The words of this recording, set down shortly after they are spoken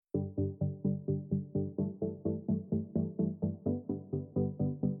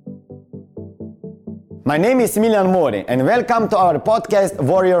My name is Emilian Mori and welcome to our podcast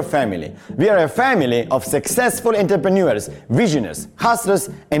Warrior Family. We are a family of successful entrepreneurs, visionaries, hustlers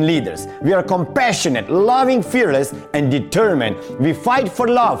and leaders. We are compassionate, loving, fearless and determined. We fight for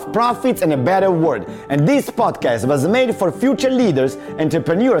love, profits and a better world. And this podcast was made for future leaders,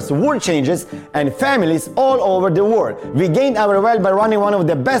 entrepreneurs, world changers and families all over the world. We gained our wealth by running one of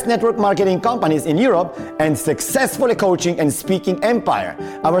the best network marketing companies in Europe and successfully coaching and speaking empire.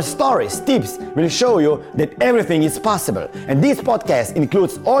 Our stories, tips will show you that everything is possible. And this podcast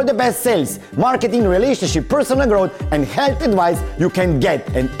includes all the best sales, marketing, relationship, personal growth, and health advice you can get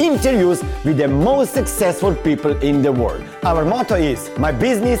and interviews with the most successful people in the world. Our motto is, my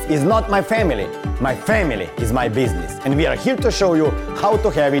business is not my family is my business. And we are here to show you how to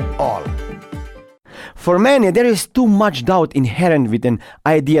have it all. For many, there is too much doubt inherent with an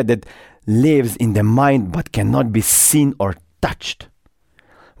idea that lives in the mind but cannot be seen or touched.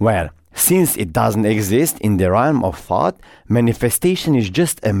 Well, since it doesn't exist in the realm of thought, manifestation is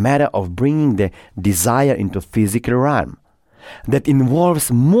just a matter of bringing the desire into physical realm. That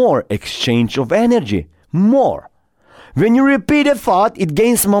involves more exchange of energy, more. When you repeat a thought, it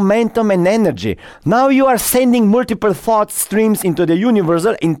gains momentum and energy. Now you are sending multiple thought streams into the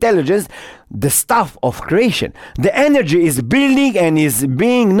universal intelligence, the stuff of creation. The energy is building and is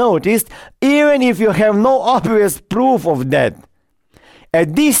being noticed, even if you have no obvious proof of that.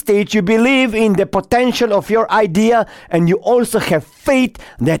 At this stage, you believe in the potential of your idea and you also have faith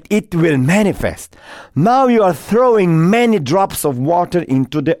that it will manifest. Now you are throwing many drops of water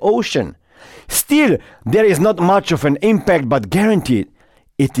into the ocean. Still, there is not much of an impact, but guaranteed,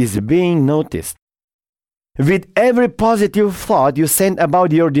 it is being noticed. With every positive thought you send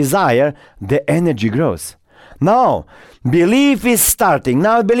about your desire, the energy grows. Now, belief is starting.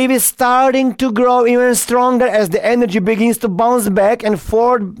 Now, belief is starting to grow even stronger as the energy begins to bounce back and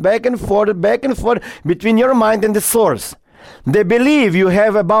forth, back and forth, back and forth between your mind and the source. The belief you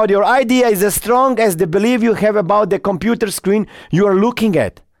have about your idea is as strong as the belief you have about the computer screen you are looking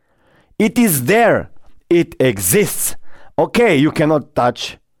at. It is there. It exists. Okay, you cannot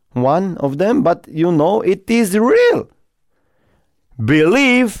touch one of them, but you know it is real.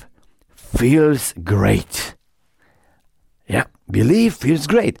 Belief feels great. Yeah, belief feels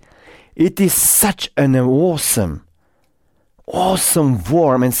great. It is such an awesome,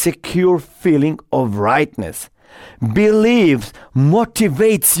 warm and secure feeling of rightness. Belief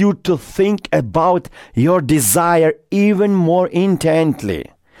motivates you to think about your desire even more intently.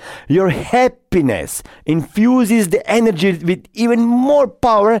 Your happiness infuses the energy with even more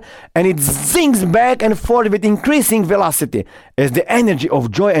power and it zings back and forth with increasing velocity as the energy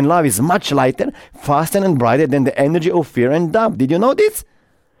of joy and love is much lighter, faster and brighter than the energy of fear and doubt. Did you know this?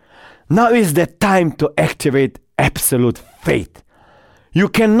 Now is the time to activate absolute faith. You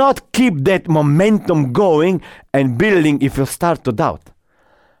cannot keep that momentum going and building if you start to doubt.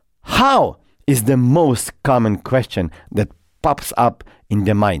 How is the most common question that pops up in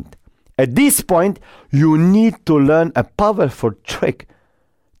the mind. At this point, you need to learn a powerful trick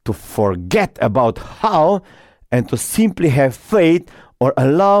to forget about how and to simply have faith or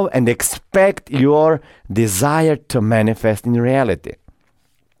allow and expect your desire to manifest in reality.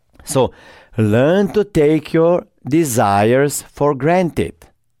 So, learn to take your desires for granted.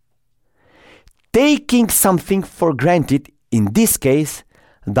 Taking something for granted, in this case,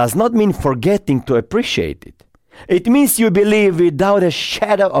 does not mean forgetting to appreciate it. It means you believe without a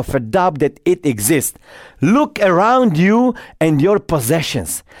shadow of a doubt that it exists. Look around you and your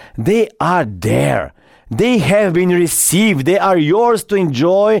possessions. They are there. They have been received. They are yours to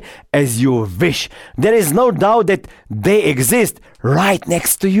enjoy as you wish. There is no doubt that they exist right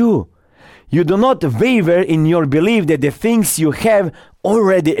next to you. You do not waver in your belief that the things you have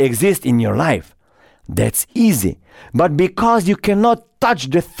already exist in your life. That's easy. But because you cannot touch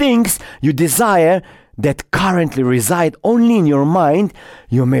the things you desire that currently reside only in your mind,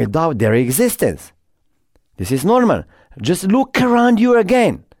 you may doubt their existence. This is normal. Just look around you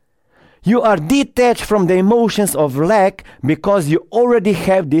again. You are detached from the emotions of lack because you already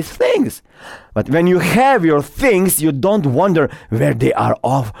have these things. But when you have your things, you don't wonder where they are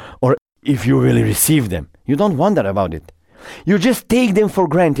off or if you will receive them. You don't wonder about it. You just take them for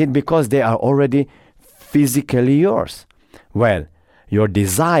granted because they are already physically yours. Well, your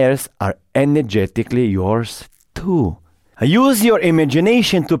desires are energetically yours too. Use your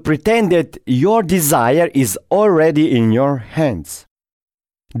imagination to pretend that your desire is already in your hands.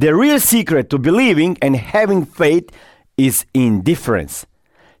 The real secret to believing and having faith is indifference.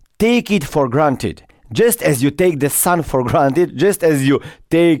 Take it for granted. Just as you take the sun for granted, just as you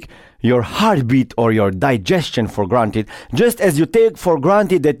take your heartbeat or your digestion for granted, just as you take for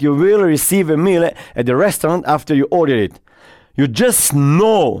granted that you will receive a meal at the restaurant after you order it. You just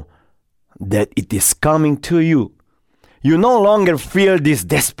know that it is coming to you. You no longer feel this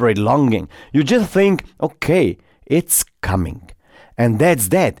desperate longing. You just think, okay, it's coming. And that's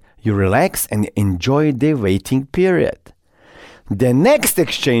that. You relax and enjoy the waiting period. The next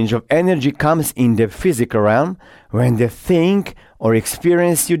exchange of energy comes in the physical realm when the thing or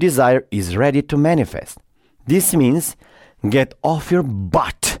experience you desire is ready to manifest. This means get off your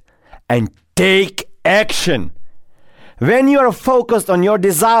butt and take action. When you are focused on your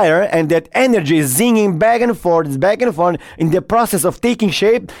desire and that energy is zinging back and forth in the process of taking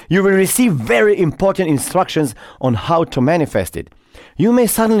shape, you will receive very important instructions on how to manifest it. You may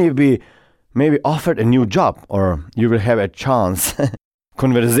suddenly be maybe offered a new job, or you will have a chance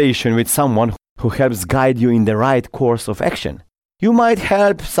conversation with someone who helps guide you in the right course of action. You might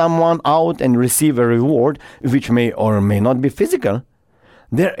help someone out and receive a reward, which may or may not be physical.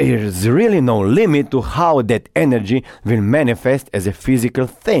 There is really no limit to how that energy will manifest as a physical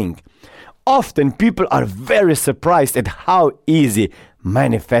thing. Often people are very surprised at how easy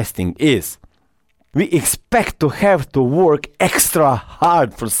manifesting is. We expect to have to work extra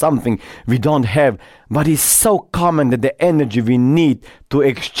hard for something we don't have, but it's so common that the energy we need to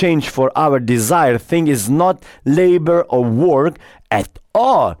exchange for our desired thing is not labor or work at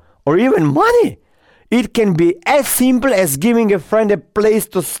all, or even money. It can be as simple as giving a friend a place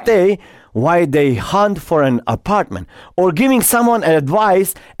to stay while they hunt for an apartment, or giving someone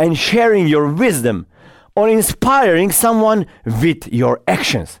advice and sharing your wisdom, or inspiring someone with your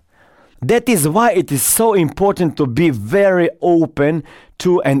actions. That is why it is so important to be very open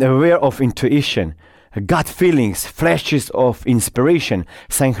to and aware of intuition, gut feelings, flashes of inspiration,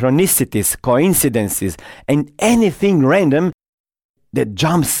 synchronicities, coincidences, and anything random that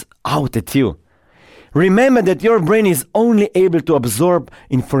jumps out at you. Remember that your brain is only able to absorb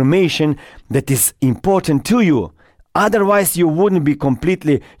information that is important to you. Otherwise, you would be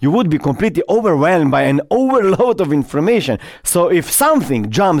completely overwhelmed by an overload of information. So if something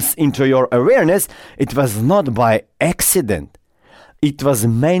jumps into your awareness, it was not by accident. It was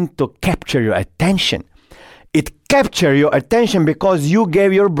meant to capture your attention. It captured your attention because you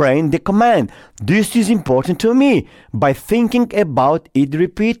gave your brain the command, this is important to me, by thinking about it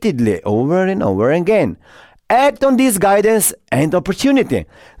repeatedly over and over again. Act on this guidance and opportunity.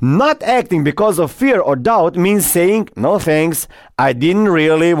 Not acting because of fear or doubt means saying, no thanks, I didn't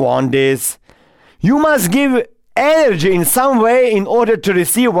really want this. You must give energy in some way in order to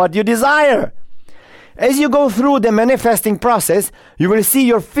receive what you desire. As you go through the manifesting process, you will see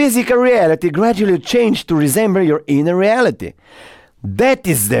your physical reality gradually change to resemble your inner reality. That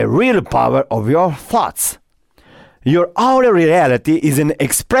is the real power of your thoughts. Your outer reality is an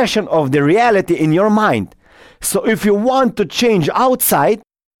expression of the reality in your mind. So if you want to change outside,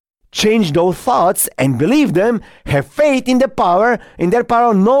 change those thoughts and believe them, have faith in their power,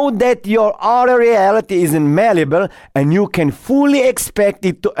 know that your outer reality is malleable and you can fully expect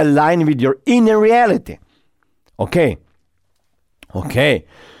it to align with your inner reality. Okay,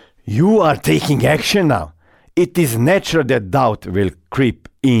 you are taking action now. It is natural that doubt will creep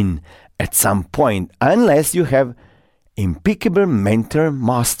in at some point unless you have impeccable mental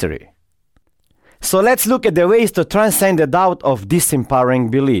mastery. So let's look at the ways to transcend the doubt of disempowering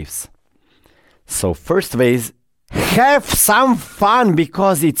beliefs. So first way is have some fun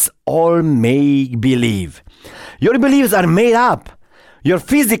because it's all make-believe. Your beliefs are made up. Your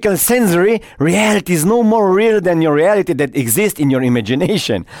physical sensory reality is no more real than your reality that exists in your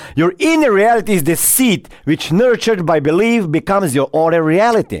imagination. Your inner reality is the seed which, nurtured by belief, becomes your outer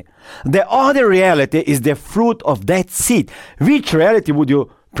reality. The outer reality is the fruit of that seed. Which reality would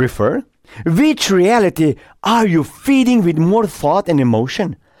you prefer? Which reality are you feeding with more thought and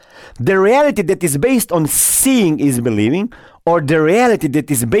emotion? The reality that is based on seeing is believing, or the reality that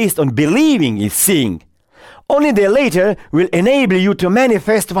is based on believing is seeing? Only the latter will enable you to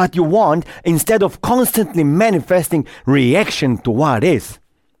manifest what you want instead of constantly manifesting reaction to what is.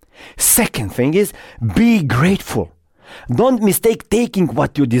 Second thing is, be grateful. Don't mistake taking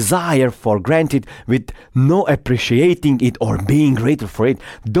what you desire for granted with no appreciating it or being grateful for it.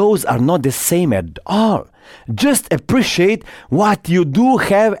 Those are not the same at all. Just appreciate what you do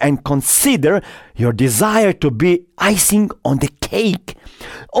have and consider your desire to be icing on the cake.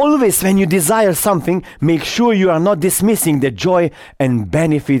 Always when you desire something, make sure you are not dismissing the joy and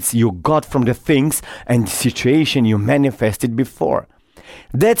benefits you got from the things and situation you manifested before.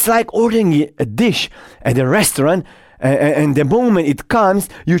 That's like ordering a dish at a restaurant and the moment it comes,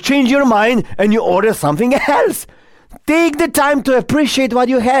 you change your mind and you order something else. Take the time to appreciate what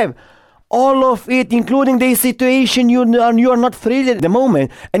you have. All of it, including the situation you are not thrilled at the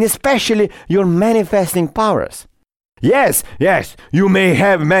moment, and especially your manifesting powers. Yes, you may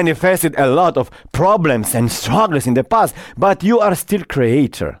have manifested a lot of problems and struggles in the past, but you are still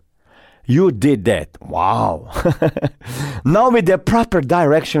creator. You did that. Wow. Now with the proper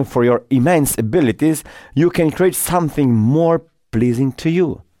direction for your immense abilities, you can create something more pleasing to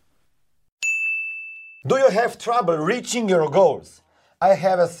you. Do you have trouble reaching your goals? I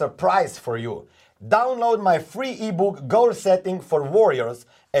have a surprise for you. Download my free ebook Goal Setting for Warriors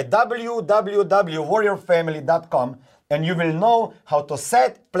at www.warriorfamily.com, and you will know how to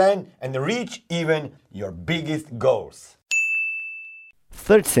set, plan, and reach even your biggest goals.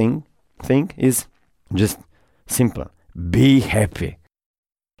 Third thing is just simple. Be happy.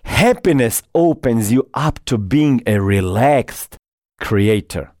 Happiness opens you up to being a relaxed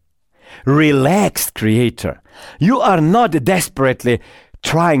creator. Relaxed creator. You are not desperately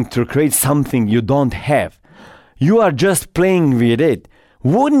trying to create something you don't have. You are just playing with it.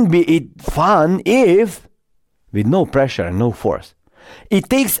 Wouldn't be it fun if, with no pressure and no force? It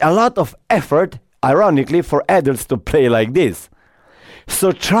takes a lot of effort, ironically, for adults to play like this.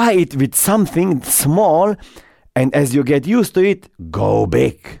 So try it with something small, and as you get used to it, go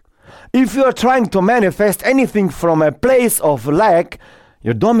big. If you are trying to manifest anything from a place of lack,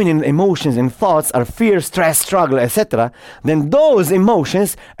 your dominant emotions and thoughts are fear, stress, struggle, etc., then those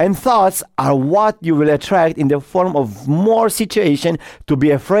emotions and thoughts are what you will attract in the form of more situation to be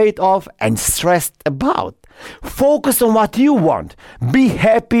afraid of and stressed about. Focus on what you want. Be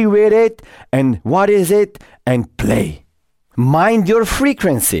happy with it and what is it, and play. Mind your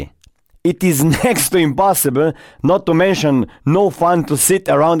frequency. It is next to impossible, not to mention no fun, to sit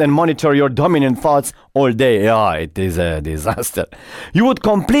around and monitor your dominant thoughts all day. Yeah, it is a disaster. You would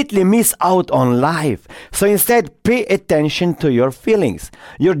completely miss out on life. So instead, pay attention to your feelings.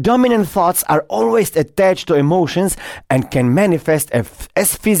 Your dominant thoughts are always attached to emotions and can manifest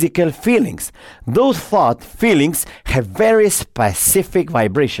as physical feelings. Those feelings have very specific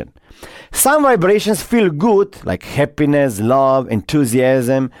vibration. Some vibrations feel good, like happiness, love,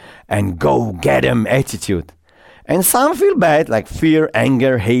 enthusiasm, and go-get-em attitude. And some feel bad, like fear,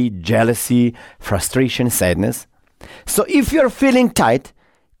 anger, hate, jealousy, frustration, sadness. So if you're feeling tight,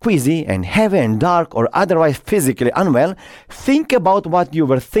 queasy, and heavy and dark, or otherwise physically unwell, think about what you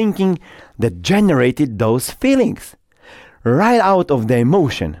were thinking that generated those feelings. Right out of the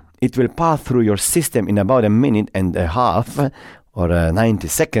emotion. It will pass through your system in about a minute and a half, or 90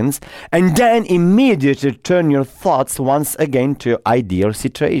 seconds, and then immediately turn your thoughts once again to your ideal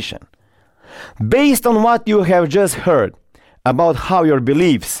situation. Based on what you have just heard about how your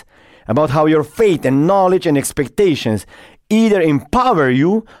beliefs, about how your faith and knowledge and expectations either empower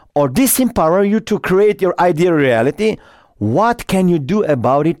you or disempower you to create your ideal reality, what can you do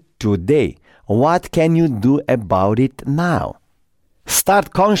about it today? What can you do about it now?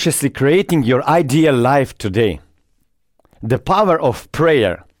 Start consciously creating your ideal life today. The power of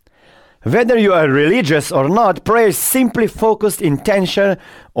prayer. Whether you are religious or not, prayer is simply focused intention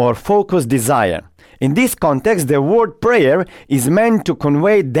or focused desire. In this context, the word prayer is meant to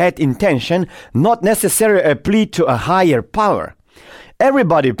convey that intention, not necessarily a plea to a higher power.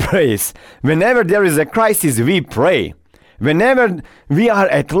 Everybody prays. Whenever there is a crisis, we pray. Whenever we are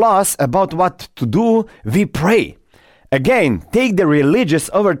at loss about what to do, we pray. Again, take the religious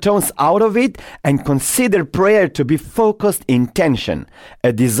overtones out of it and consider prayer to be focused intention,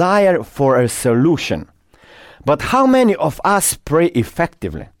 a desire for a solution. But how many of us pray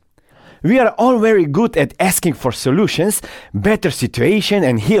effectively? We are all very good at asking for solutions, better situation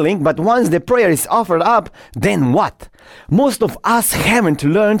and healing, but once the prayer is offered up, then what? Most of us haven't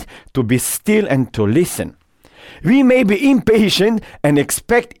learned to be still and to listen. We may be impatient and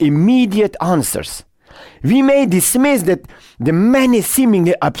expect immediate answers. We may dismiss the many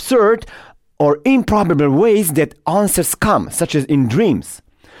seemingly absurd or improbable ways that answers come, such as in dreams.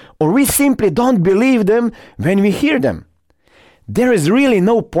 Or we simply don't believe them when we hear them. There is really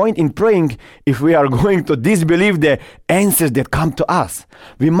no point in praying if we are going to disbelieve the answers that come to us.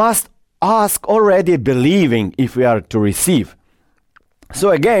 We must ask already believing if we are to receive.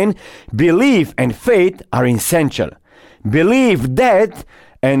 So again, belief and faith are essential. Believe that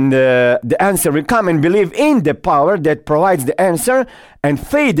and the answer will come, and believe in the power that provides the answer, and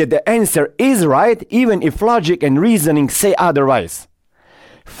faith that the answer is right, even if logic and reasoning say otherwise.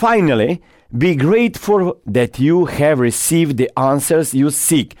 Finally, be grateful that you have received the answers you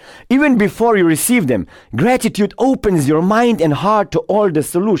seek. Even before you receive them, gratitude opens your mind and heart to all the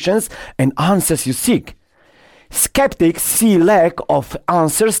solutions and answers you seek. Skeptics see lack of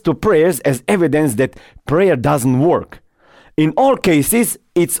answers to prayers as evidence that prayer doesn't work. In all cases,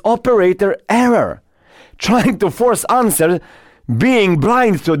 it's operator error. Trying to force answers, being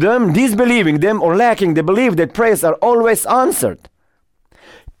blind to them, disbelieving them, or lacking the belief that prayers are always answered.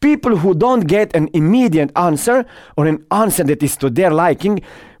 People who don't get an immediate answer or an answer that is to their liking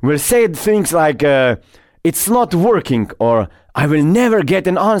will say things like, it's not working, or I will never get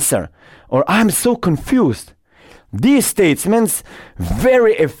an answer, or I'm so confused. These statements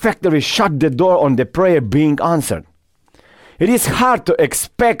very effectively shut the door on the prayer being answered. It is hard to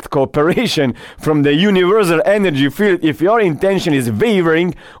expect cooperation from the universal energy field if your intention is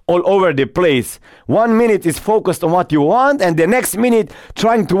wavering all over the place. 1 minute is focused on what you want, and the next minute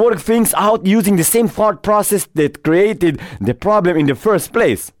trying to work things out using the same thought process that created the problem in the first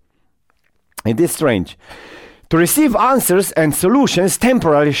place. It is strange. To receive answers and solutions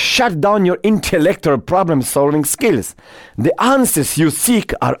temporarily shut down your intellectual problem-solving skills. The answers you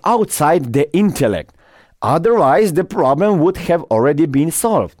seek are outside the intellect. Otherwise, the problem would have already been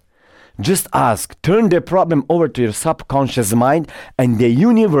solved. Just ask, turn the problem over to your subconscious mind and the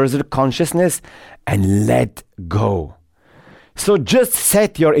universal consciousness and let go. So just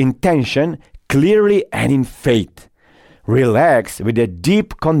set your intention clearly and in faith. Relax with a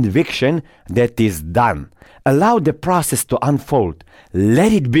deep conviction that is done. Allow the process to unfold.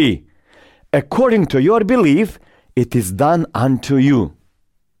 Let it be. According to your belief, it is done unto you.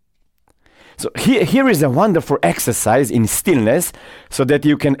 So here is a wonderful exercise in stillness so that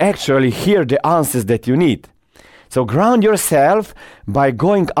you can actually hear the answers that you need. So ground yourself by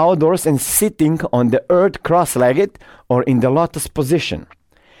going outdoors and sitting on the earth cross-legged or in the lotus position.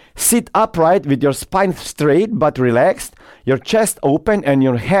 Sit upright with your spine straight but relaxed, your chest open and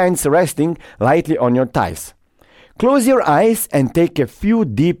your hands resting lightly on your thighs. Close your eyes and take a few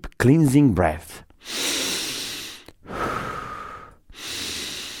deep cleansing breaths.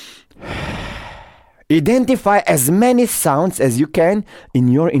 Identify as many sounds as you can in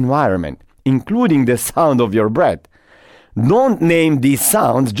your environment, including the sound of your breath. Don't name these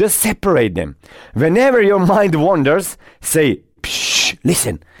sounds, just separate them. Whenever your mind wanders, say, "Psh,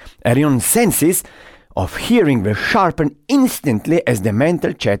 listen," and your senses of hearing will sharpen instantly as the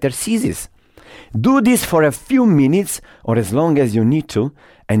mental chatter ceases. Do this for a few minutes or as long as you need to,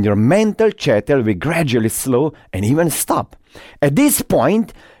 and your mental chatter will gradually slow and even stop. At this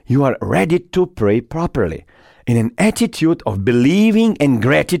point, you are ready to pray properly. In an attitude of believing and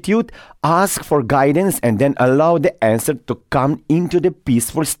gratitude, ask for guidance and then allow the answer to come into the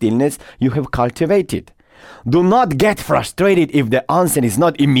peaceful stillness you have cultivated. Do not get frustrated if the answer is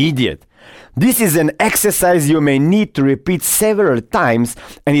not immediate. This is an exercise you may need to repeat several times,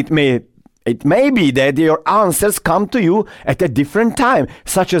 and it may be that your answers come to you at a different time,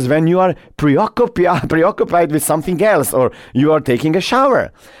 such as when you are preoccupied with something else or you are taking a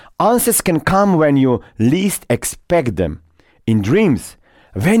shower. Answers can come when you least expect them. In dreams,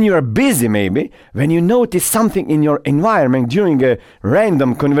 when you are busy maybe, when you notice something in your environment during a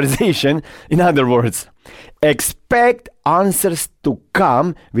random conversation. In other words, expect answers to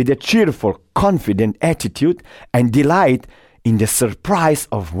come with a cheerful, confident attitude and delight in the surprise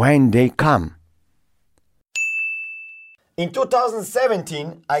of when they come. In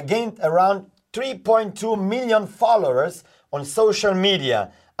 2017, I gained around 3.2 million followers on social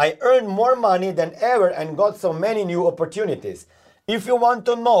media. I earned more money than ever and got so many new opportunities. If you want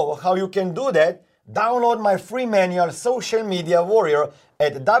to know how you can do that, download my free manual Social Media Warrior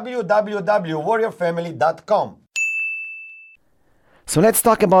at www.warriorfamily.com. So let's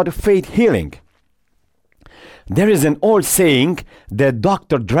talk about faith healing. There is an old saying, the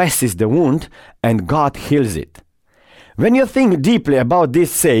doctor dresses the wound and God heals it. When you think deeply about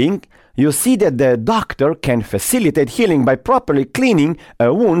this saying, you see that the doctor can facilitate healing by properly cleaning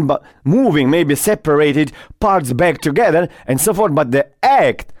a wound, but moving maybe separated parts back together and so forth. But the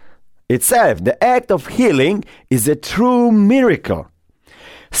act itself, the act of healing, is a true miracle.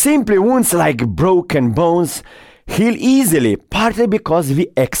 Simply wounds like broken bones heal easily, partly because we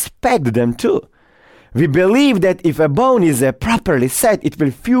expect them to. We believe that if a bone is properly set, it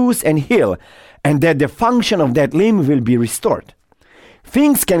will fuse and heal, and that the function of that limb will be restored.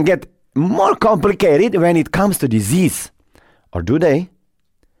 Things can get more complicated when it comes to disease. Or do they?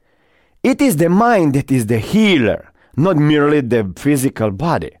 It is the mind that is the healer, not merely the physical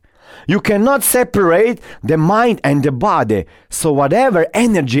body. You cannot separate the mind and the body, so whatever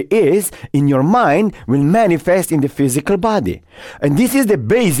energy is in your mind will manifest in the physical body. And this is the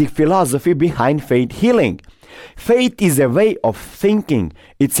basic philosophy behind faith healing. Faith is a way of thinking,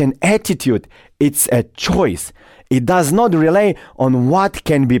 it's an attitude, it's a choice. It does not rely on what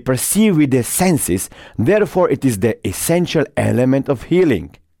can be perceived with the senses. Therefore, it is the essential element of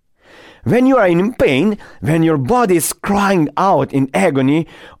healing. When you are in pain, when your body is crying out in agony,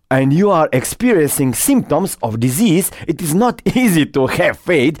 and you are experiencing symptoms of disease, it is not easy to have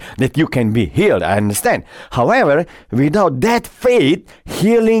faith that you can be healed, I understand. However, without that faith,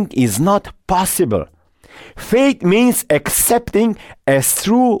 healing is not possible. Faith means accepting as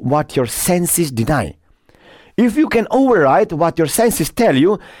true what your senses deny. If you can override what your senses tell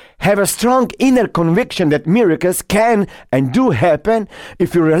you, have a strong inner conviction that miracles can and do happen,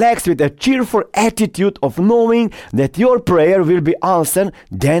 if you relax with a cheerful attitude of knowing that your prayer will be answered,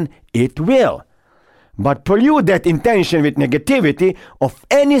 then it will. But pollute that intention with negativity of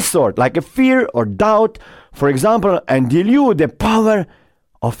any sort, like a fear or doubt, for example, and dilute the power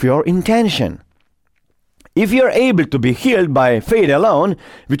of your intention. If you are able to be healed by faith alone,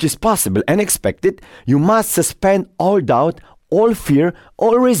 which is possible and expected, you must suspend all doubt, all fear,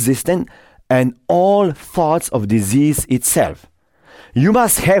 all resistance, and all thoughts of disease itself. You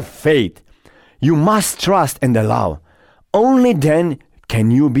must have faith. You must trust and allow. Only then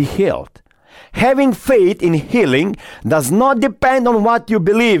can you be healed. Having faith in healing does not depend on what you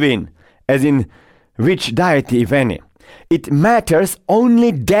believe in, as in which deity, if any. It matters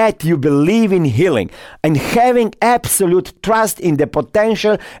only that you believe in healing and having absolute trust in the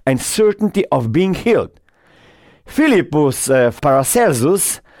potential and certainty of being healed. Philippus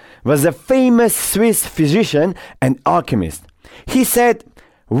Paracelsus was a famous Swiss physician and alchemist. He said,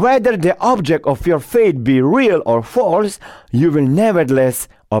 "Whether the object of your faith be real or false, you will nevertheless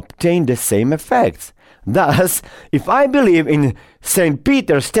obtain the same effects." Thus, if I believe in St.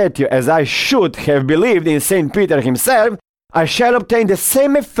 Peter's statue as I should have believed in St. Peter himself, I shall obtain the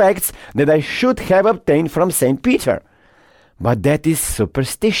same effects that I should have obtained from St. Peter. But that is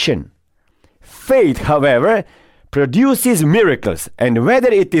superstition. Faith, however, produces miracles, and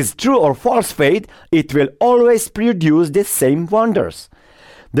whether it is true or false faith, it will always produce the same wonders.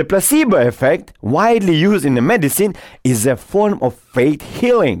 The placebo effect, widely used in the medicine, is a form of faith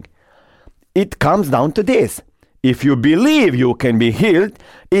healing. It comes down to this. If you believe you can be healed,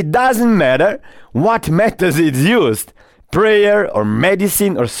 it doesn't matter what methods is used. Prayer or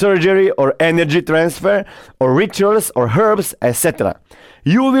medicine or surgery or energy transfer or rituals or herbs, etc.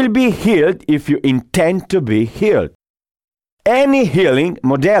 You will be healed if you intend to be healed. Any healing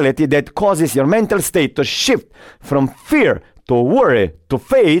modality that causes your mental state to shift from fear to worry to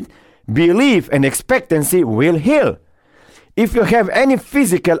faith, belief and expectancy will heal. If you have any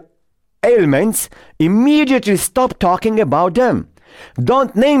physical ailments, immediately stop talking about them.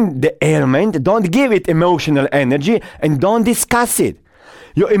 Don't name the ailment, don't give it emotional energy, and don't discuss it.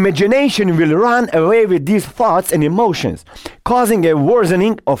 Your imagination will run away with these thoughts and emotions, causing a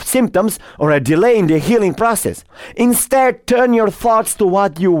worsening of symptoms or a delay in the healing process. Instead, turn your thoughts to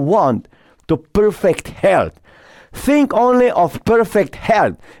what you want, to perfect health. Think only of perfect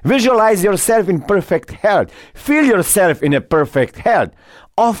health. Visualize yourself in perfect health. Feel yourself in a perfect health.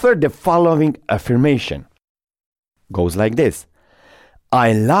 Offer the following affirmation. Goes like this.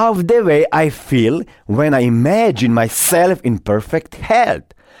 I love the way I feel when I imagine myself in perfect health.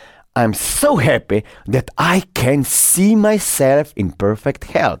 I'm so happy that I can see myself in perfect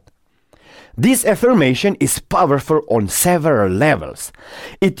health. This affirmation is powerful on several levels.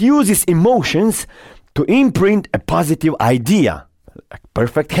 It uses emotions to imprint a positive idea, like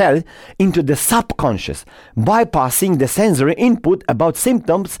perfect health, into the subconscious, bypassing the sensory input about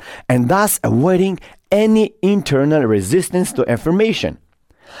symptoms and thus avoiding any internal resistance to affirmation.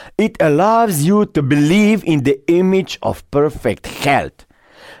 It allows you to believe in the image of perfect health.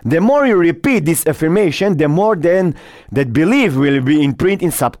 The more you repeat this affirmation, the more then that belief will be imprinted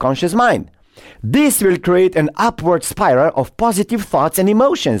in subconscious mind. This will create an upward spiral of positive thoughts and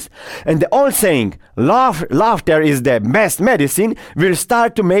emotions. And the old saying, laughter is the best medicine, will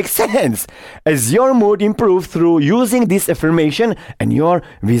start to make sense. As your mood improves through using this affirmation and your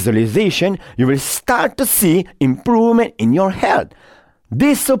visualization, you will start to see improvement in your health.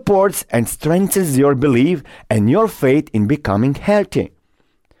 This supports and strengthens your belief and your faith in becoming healthy.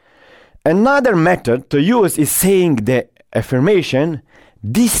 Another method to use is saying the affirmation,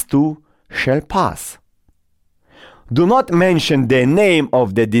 "This too shall pass." Do not mention the name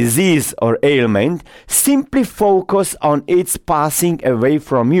of the disease or ailment, simply focus on its passing away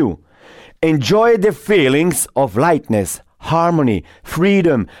from you. Enjoy the feelings of lightness, harmony,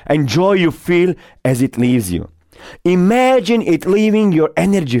 freedom, and joy you feel as it leaves you. Imagine it leaving your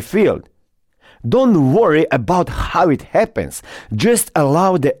energy field. Don't worry about how it happens. Just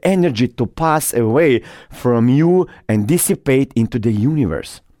allow the energy to pass away from you and dissipate into the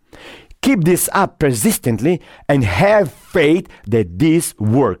universe. Keep this up persistently and have faith that this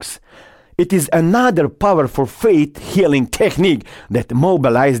works. It is another powerful faith healing technique that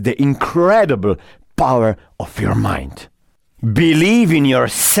mobilizes the incredible power of your mind. Believe in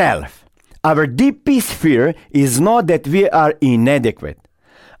yourself. Our deepest fear is not that we are inadequate.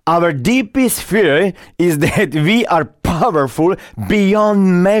 Our deepest fear is that we are powerful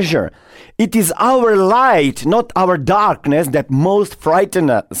beyond measure. It is our light, not our darkness, that most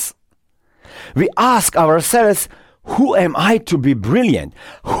frightens us. We ask ourselves, who am I to be brilliant?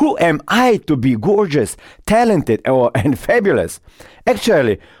 Who am I to be gorgeous, talented, and fabulous?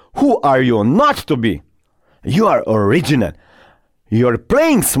 Actually, who are you not to be? You are original. Your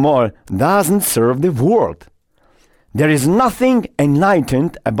playing small doesn't serve the world. There is nothing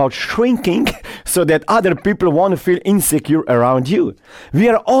enlightened about shrinking so that other people won't feel insecure around you. We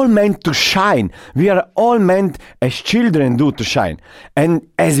are all meant to shine. We are all meant, as children do, to shine. And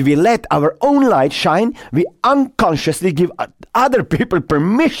as we let our own light shine, we unconsciously give other people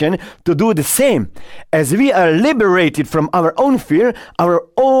permission to do the same. As we are liberated from our own fear, our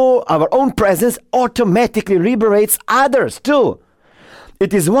own presence automatically liberates others too.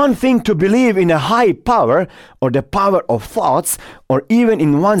 It is one thing to believe in a high power or the power of thoughts or even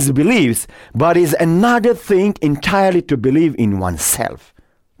in one's beliefs, but it is another thing entirely to believe in oneself.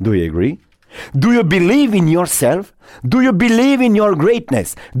 Do you agree? Do you believe in yourself? Do you believe in your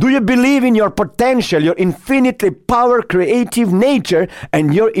greatness? Do you believe in your potential, your infinitely power, creative nature,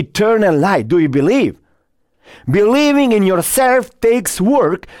 and your eternal light? Do you believe? Believing in yourself takes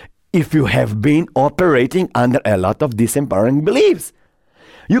work if you have been operating under a lot of disempowering beliefs.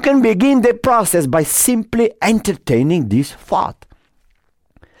 You can begin the process by simply entertaining this thought.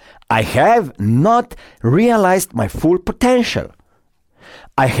 I have not realized my full potential.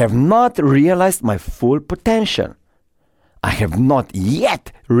 I have not realized my full potential. I have not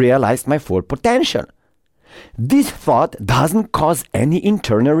yet realized my full potential. This thought doesn't cause any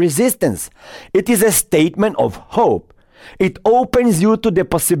internal resistance. It is a statement of hope. It opens you to the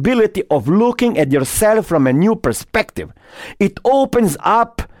possibility of looking at yourself from a new perspective. It opens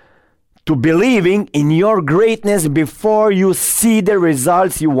up to believing in your greatness before you see the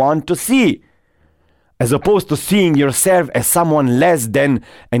results you want to see, as opposed to seeing yourself as someone less than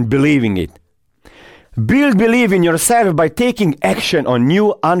and believing it. Build belief in yourself by taking action on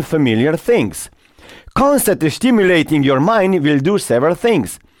new unfamiliar things. Constantly stimulating your mind will do several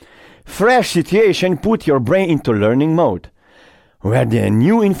things. Fresh situation put your brain into learning mode. Where the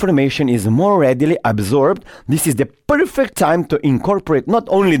new information is more readily absorbed, this is the perfect time to incorporate not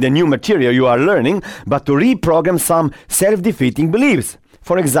only the new material you are learning, but to reprogram some self-defeating beliefs.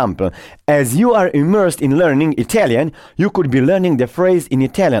 For example, as you are immersed in learning Italian, you could be learning the phrase in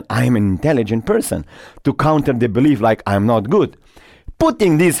Italian, I am an intelligent person, to counter the belief like I am not good.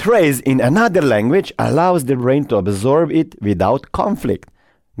 Putting this phrase in another language allows the brain to absorb it without conflict.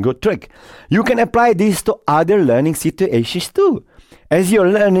 Good trick. You can apply this to other learning situations too. As you're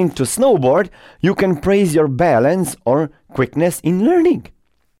learning to snowboard, you can praise your balance or quickness in learning.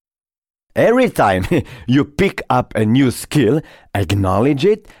 Every time you pick up a new skill, acknowledge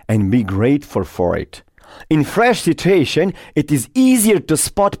it and be grateful for it. In fresh situation, it is easier to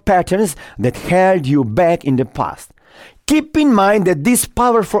spot patterns that held you back in the past. Keep in mind that this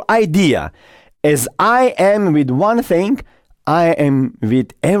powerful idea, as I am with one thing, I am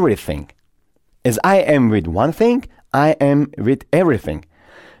with everything. As I am with one thing, I am with everything.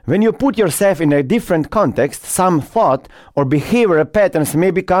 When you put yourself in a different context, some thought or behavioral patterns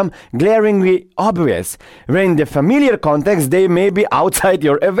may become glaringly obvious. When in the familiar context, they may be outside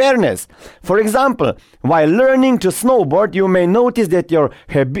your awareness. For example, while learning to snowboard, you may notice that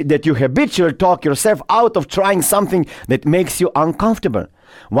you habitually talk yourself out of trying something that makes you uncomfortable.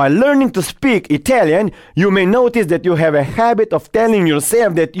 While learning to speak Italian, you may notice that you have a habit of telling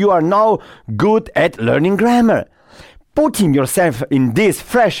yourself that you are now good at learning grammar. Putting yourself in this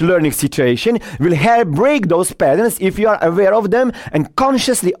fresh learning situation will help break those patterns if you are aware of them and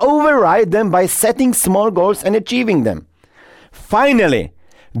consciously override them by setting small goals and achieving them. Finally,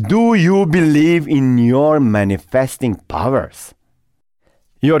 do you believe in your manifesting powers?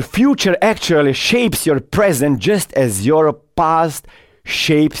 Your future actually shapes your present just as your past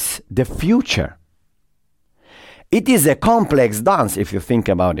shapes the future. It is a complex dance if you think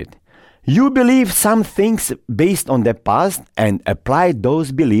about it. You believe some things based on the past and apply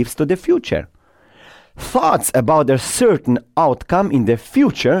those beliefs to the future. Thoughts about a certain outcome in the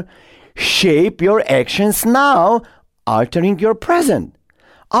future shape your actions now, altering your present.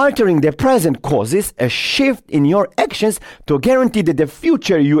 Altering the present causes a shift in your actions to guarantee that the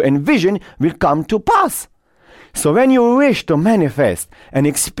future you envision will come to pass. So when you wish to manifest and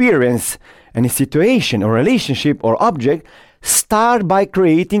experience any situation or relationship or object, start by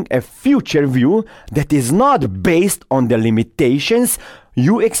creating a future view that is not based on the limitations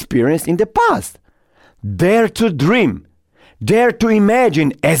you experienced in the past. Dare to dream. Dare to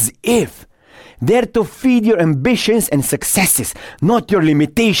imagine as if. Dare to feed your ambitions and successes, not your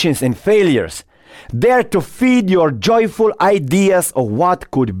limitations and failures. Dare to feed your joyful ideas of what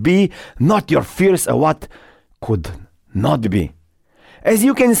could be, not your fears of what could not be. As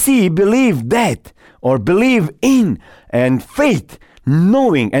you can see, believe that or believe in and faith,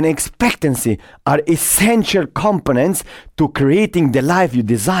 knowing and expectancy are essential components to creating the life you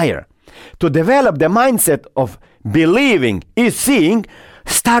desire. To develop the mindset of believing is seeing,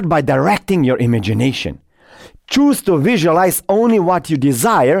 start by directing your imagination. Choose to visualize only what you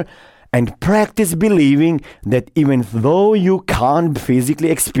desire and practice believing that even though you can't physically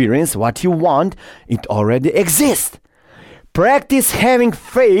experience what you want, it already exists. Practice having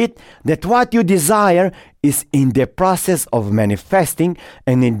faith that what you desire is in the process of manifesting,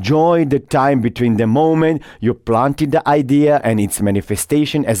 and enjoy the time between the moment you planted the idea and its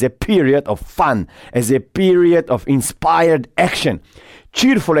manifestation as a period of fun, as a period of inspired action,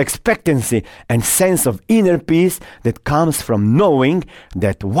 cheerful expectancy, and sense of inner peace that comes from knowing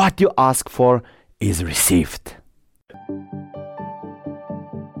that what you ask for is received.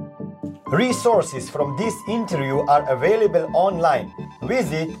 Resources from this interview are available online.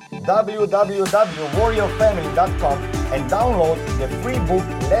 Visit www.warriorfamily.com and download the free book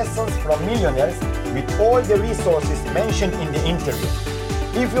Lessons from Millionaires with all the resources mentioned in the interview.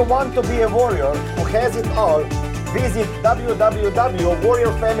 If you want to be a warrior who has it all, visit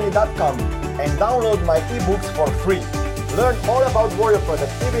www.warriorfamily.com and download my ebooks for free. Learn all about warrior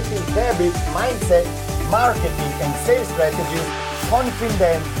productivity, habits, mindset, marketing and sales strategies,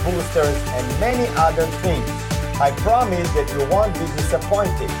 confidence boosters, and many other things. I promise that you won't be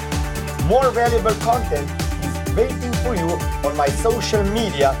disappointed. More valuable content is waiting for you on my social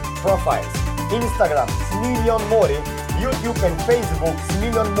media profiles. Instagram, Smiljan Mori, YouTube and Facebook,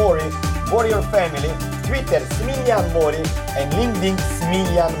 Smiljan Mori, Warrior Family, Twitter, Smiljan Mori, and LinkedIn,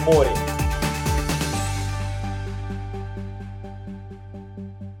 Smiljan Mori.